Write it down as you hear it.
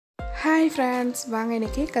Hi friends, வாங்க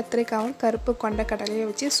இன்னைக்கு கத்திரிக்காயும் கருப்பு கொண்டக்கடலையை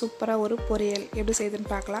வச்சு சூப்பரா ஒரு பொரியல் எப்படி செய்யுதுன்னு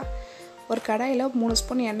பார்க்கலாம். ஒரு கடாயில 3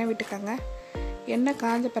 ஸ்பூன் எண்ணெய் விட்டுக்கங்க. எண்ணெய்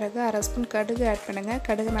காஞ்ச பிறகு 1/2 ஸ்பூன் கடுகு ஆட் பண்ணுங்க.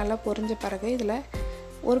 கடுகு நல்லா பொரிஞ்ச பிறகு இதுல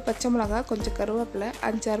ஒரு பச்சை மிளகாய், கொஞ்சம் கருவேப்பிலை,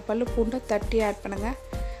 5-6 பல்லு பூண்டை தட்டி ஆட் பண்ணுங்க.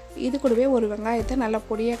 இது கூடவே ஒரு வெங்காயத்தை நல்லா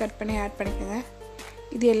பொடியா கட் பண்ணி ஆட் பண்ணிக்கங்க.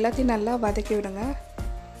 இது எல்லாத்தையும் நல்லா வதக்கி விடுங்க.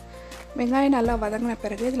 வெங்காயம் நல்லா வதங்கின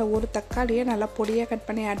பிறகு இதுல ஒரு தக்காளியை நல்லா பொடியா கட்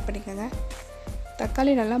பண்ணி ஆட் பண்ணிக்கங்க.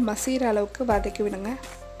 தக்காளி நல்லா மசிற அளவுக்கு வதக்கி விடுங்க.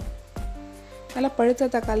 நல்லா பழுத்த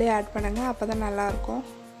தக்காளி ஆட் பண்ணுங்க, அப்பதான் நல்லா இருக்கும்.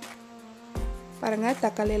 பாருங்க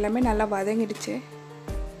தக்காளி எல்லாமே நல்லா வதங்கிடுச்சு.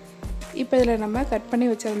 இப்போ இதல நம்ம கட் பண்ணி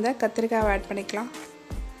வச்சிருந்த கத்திரிக்காயை ஆட் பண்ணிக்கலாம்.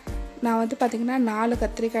 நான் வந்து பாத்தீங்கன்னா 4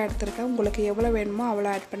 கத்திரிக்காய் எடுத்துர்க்கேன். உங்களுக்கு எவ்வளவு வேணுமோ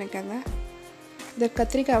அவ்வளவு ஆட் பண்ணிக்கங்க. இந்த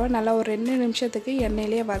கத்திரிக்காவை நல்லா ஒரு 2 நிமிஷத்துக்கு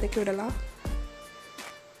எண்ணெயிலேயே வதக்கி விடலாம்.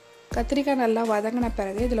 கத்திரிக்காய் நல்லா வதங்கின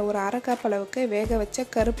பிறகு இதில் ஒரு 1/2 கப் அளவுக்கு வேக வச்ச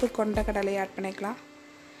கருப்பு கொண்டக்கடலை ஆட் பண்ணிக்கலாம்.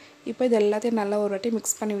 இப்போ இது எல்லாத்தையும் நல்லா ஒரு வாட்டி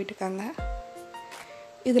மிக்ஸ் பண்ணி விட்டுக்கங்க.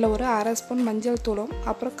 இதில் ஒரு 1/2 ஸ்பூன் மஞ்சள் தூளும்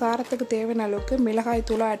அப்புறம் காரத்துக்கு தேவையான அளவுக்கு மிளகாய்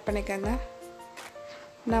தூளும் ஆட் பண்ணிக்கங்க.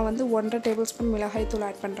 நான் வந்து 1.5 டேபிள் ஸ்பூன் மிளகாய் தூள்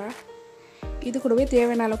ஆட் பண்ணுறேன். இது கூடவே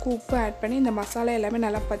தேவையான அளவுக்கு உப்பு ஆட் பண்ணி இந்த மசாலா எல்லாமே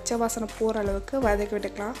நல்லா பச்சை வாசனை போகிற அளவுக்கு வதக்கி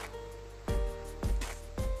விட்டுக்கலாம்.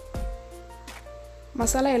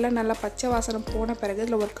 மசாலா எல்லாம் நல்லா பச்சை வாசனை போன பிறகு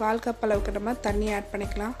இதில் ஒரு 1/4 கப் அளவுக்கு நம்ம தண்ணி ஆட்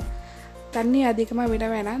பண்ணிக்கலாம். தண்ணி அதிகமாக விட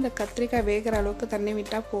வேணாம், இந்த கத்திரிக்காய் வேகிற அளவுக்கு தண்ணி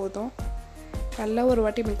விட்டால் போதும். நல்லா ஒரு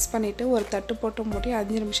வாட்டி மிக்ஸ் பண்ணிவிட்டு ஒரு தட்டு போட்டு மூடி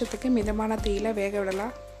 5 நிமிஷத்துக்கு மிதமான தீயில் வேக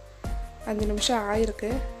விடலாம். 5 நிமிஷம்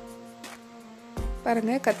ஆயிருக்கு.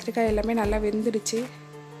 பாருங்கள் கத்திரிக்காய் எல்லாமே நல்லா வெந்துடுச்சு.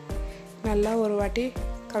 நல்லா ஒரு வாட்டி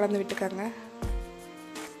கலந்து விட்டுக்கங்க.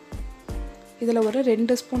 இதில் ஒரு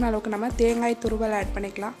 2 ஸ்பூன் அளவுக்கு நம்ம தேங்காய் துருவல் ஆட்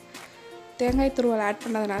பண்ணிக்கலாம். தேங்காய் துருவல் ஆட்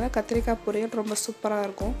பண்ணதுனால கத்திரிக்காய் பொரியல் ரொம்ப சூப்பராக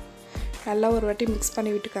இருக்கும். நல்லா ஒரு வாட்டி மிக்ஸ்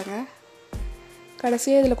பண்ணி விட்டுக்கங்க.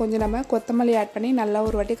 கடைசியாக இதில் கொஞ்சம் நம்ம கொத்தமல்லி ஆட் பண்ணி நல்லா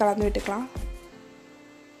ஒரு வாட்டி கலந்து விட்டுக்கலாம்.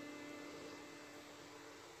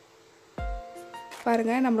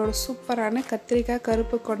 பாருங்கள் நம்மளோட சூப்பரான கத்திரிக்காய்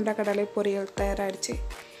கருப்பு கொண்டக்கடலை பொரியல் தயாராகிடுச்சு.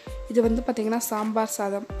 இது வந்து பார்த்திங்கன்னா சாம்பார்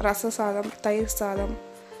சாதம், ரச சாதம், தயிர் சாதம்,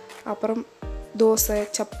 அப்புறம் தோசை,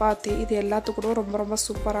 சப்பாத்தி இது எல்லாத்துக்கூட ரொம்ப ரொம்ப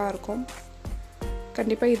சூப்பராக இருக்கும்.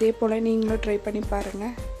 கண்டிப்பாக இதே போல் நீங்களும் ட்ரை பண்ணி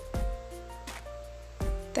பாருங்கள்.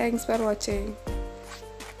 தேங்க்ஸ் ஃபார் வாட்சிங்.